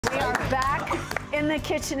in the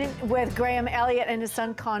kitchen with Graham Elliot and his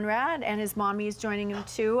son Conrad, and his mommy is joining him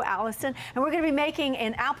too, Allison. And we're going to be making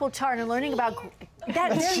an apple tart and learning about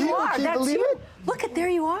that. There you are. That's you. Look at there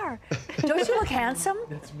you are. Don't you look handsome?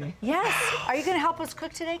 That's me. Yes. Are you going to help us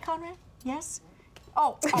cook today, Conrad? Yes.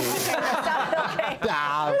 Oh, okay. Okay.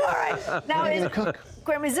 All right. Now,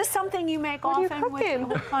 Graham, is this something you make often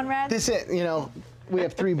with Conrad? This is, you know, we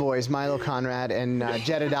have 3 boys, Milo, Conrad, and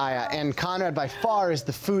Jedediah. And Conrad, by far, is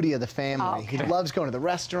the foodie of the family. He loves going to the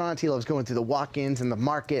restaurants. He loves going through the walk-ins and the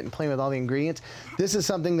market and playing with all the ingredients. This is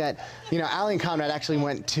something that, you know, Allie and Conrad actually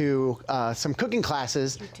went to some cooking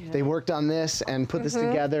classes. They worked on this and put this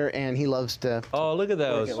together, and he loves to. Oh, look at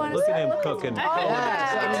those. Look at him cooking.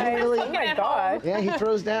 Oh my God. Yeah, he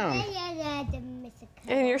throws down.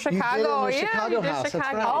 In your Chicago, you did in the Chicago house. Chicago.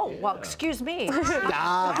 That's right. Oh, well, excuse me.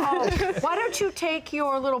 Why don't you take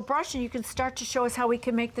your little brush and you can start to show us how we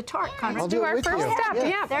can make the tart, Conrad? Let's do our first step.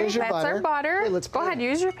 Yeah, that's our butter. Hey, let's go ahead,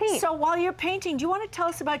 use your paint. So while you're painting, do you want to tell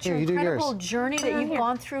us about your incredible journey that you've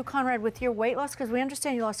gone through, Conrad, with your weight loss? Because we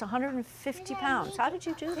understand you lost 150 pounds. How did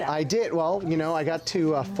you do that? I did. Well, you know, I got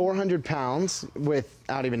to 400 pounds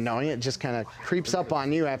without even knowing it. It just kind of creeps up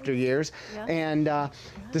on you after years. And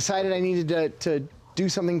decided I needed to do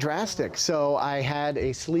something drastic. So I had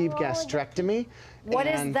a sleeve gastrectomy. What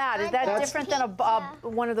is that? Is that different than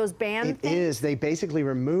one of those band things? It is. They basically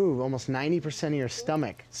remove almost 90% of your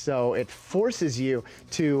stomach. So it forces you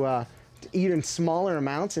to eat in smaller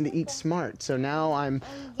amounts and to eat smart. So now I'm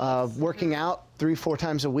working out 3-4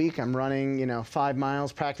 times a week. I'm running, you know, 5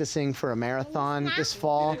 miles, practicing for a marathon this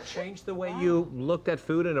fall. Did it change the way you looked at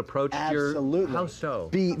food and approached Absolutely. your... How so?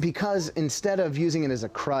 Because instead of using it as a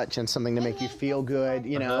crutch and something to make you feel good,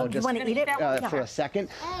 you know, just you want to eat it? for a second,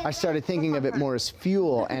 I started thinking of it more as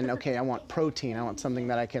fuel. And okay, I want protein. I want something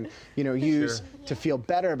that I can, you know, use to feel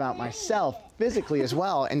better about myself physically as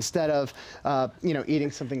well, instead of, you know, eating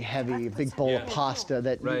something heavy, a big bowl of pasta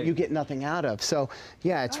that you get nothing out of. So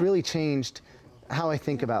yeah, it's really changed how I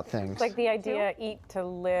think about things. Like the idea, eat to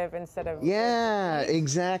live instead of... Yeah,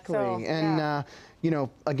 exactly. So, and, you know,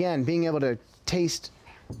 again, being able to taste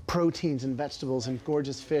proteins and vegetables and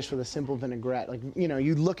gorgeous fish with a simple vinaigrette. Like, you know,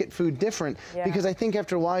 you look at food different because I think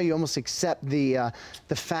after a while you almost accept the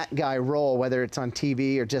fat guy role, whether it's on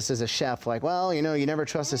TV or just as a chef. Like, well, you know, you never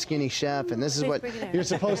trust a skinny chef, and this is what you're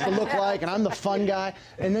supposed to look like, and I'm the fun guy.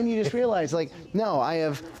 And then you just realize, like, no, I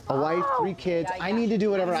have a wife, 3 kids. I need to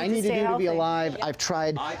do whatever I need to do to be alive. I've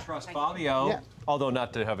tried. I trust Fabio. Although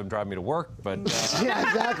not to have him drive me to work, but... yeah,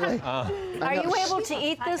 exactly. Are you able to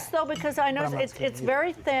eat this, though? Because I know it's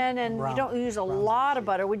very thin, and you don't use a lot of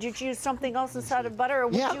butter. Would you choose something else inside of butter, or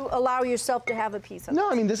would you allow yourself to have a piece of it? No,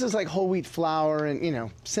 I mean, this is like whole wheat flour and, you know,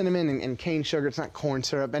 cinnamon and cane sugar. It's not corn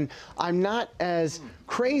syrup. And I'm not as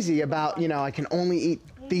crazy about, you know, I can only eat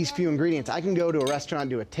these few ingredients. I can go to a restaurant,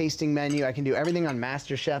 do a tasting menu. I can do everything on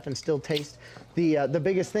MasterChef and still taste. The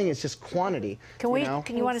biggest thing is just quantity.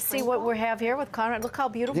 Can you want to see what we have here with Conrad? Look how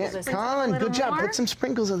beautiful this is. Colin, good job. Put some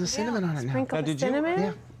sprinkles of the cinnamon on it now. Sprinkle the cinnamon?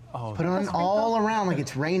 Yeah. Oh, put it on all around like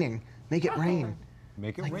it's raining. Make it rain.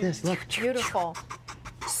 Make it like rain. this. Look. Beautiful.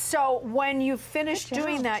 So when you finish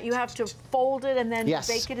doing that, you have to fold it and then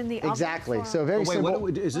bake it in the oven. Exactly. So very simple.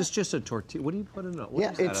 Wait, is this just a tortilla? What do you put in it?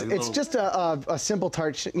 Yeah, it's just a simple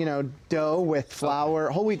tart, you know, dough with flour,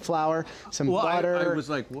 whole wheat flour, some butter. I was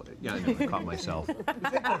like, what? Yeah, I know, I caught myself. Did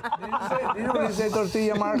you know say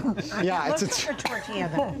tortilla, Mark? Yeah, it's a tortilla.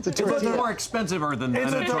 Then. It's a tortilla. It was more expensive than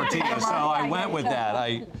a tortilla, so I went with that.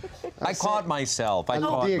 I caught myself. The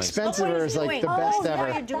expensiver is like the best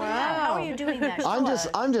ever. How are you doing that?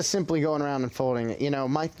 I'm just simply going around and folding it. You know,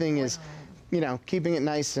 my thing is, you know, keeping it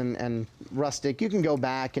nice and rustic. You can go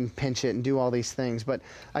back and pinch it and do all these things, but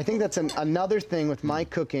I think that's another thing with my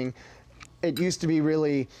cooking. It used to be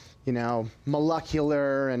really, you know,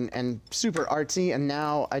 molecular and super artsy, and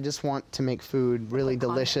now I just want to make food really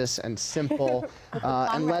delicious and simple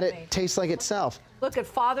and let it taste like itself. Look at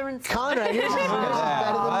father and son. Conrad, yours is better than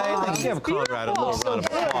mine. I give Conrad a little round of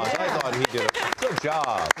applause. I thought he did a good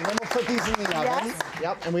job. And then we'll put these in the oven.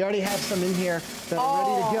 Yep, and we already have some in here that are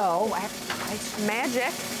ready to go.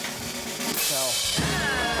 Magic. So,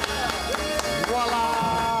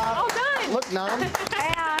 voila! All done. Look, Nom.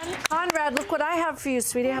 And Conrad, look what I have for you,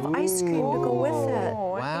 sweetie. I have ice cream to go with it.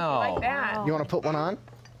 Wow. I like that. You want to put one on?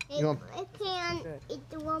 I can eat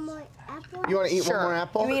one more apple. You want to eat one more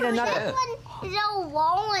apple? You eat another. This one is a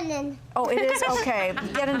long one. And Oh, it is? Okay.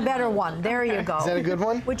 Get a better one. There you go. Is that a good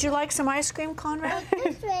one? Would you like some ice cream, Conrad?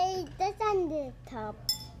 this way, that's on the top.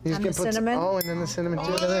 He's And gonna the put cinnamon? Oh, and then the cinnamon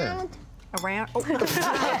too. And Around. Oh.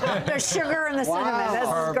 There's sugar in the cinnamon. This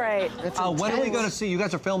is great. When are we going to see? You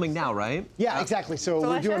guys are filming now, right? Yeah, exactly. So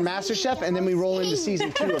we're doing MasterChef, and then we roll into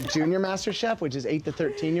season 2 of Junior MasterChef, which is 8 to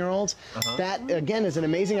 13-year-olds. That, again, is an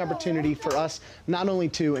amazing opportunity for us not only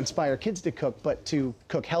to inspire kids to cook, but to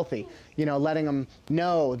cook healthy. You know, letting them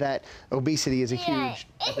know that obesity is a huge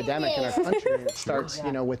epidemic in our country. And it starts,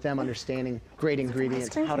 you know, with them understanding great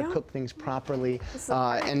ingredients, how to cook things properly,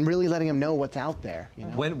 and really letting them know what's out there. You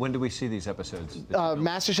know? When do we see these episodes?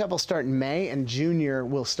 MasterChef will start in May, and Junior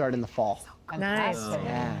will start in the fall. Nice.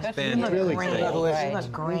 Yeah. Really great.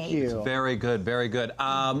 Thank you. Very good, very good.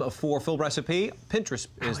 For full recipe, Pinterest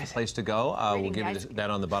is the place to go. We'll give that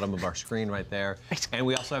on the bottom of our screen right there. And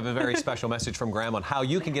we also have a very special message from Graham on how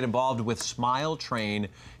you can get involved with Smile Train.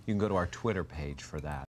 You can go to our Twitter page for that.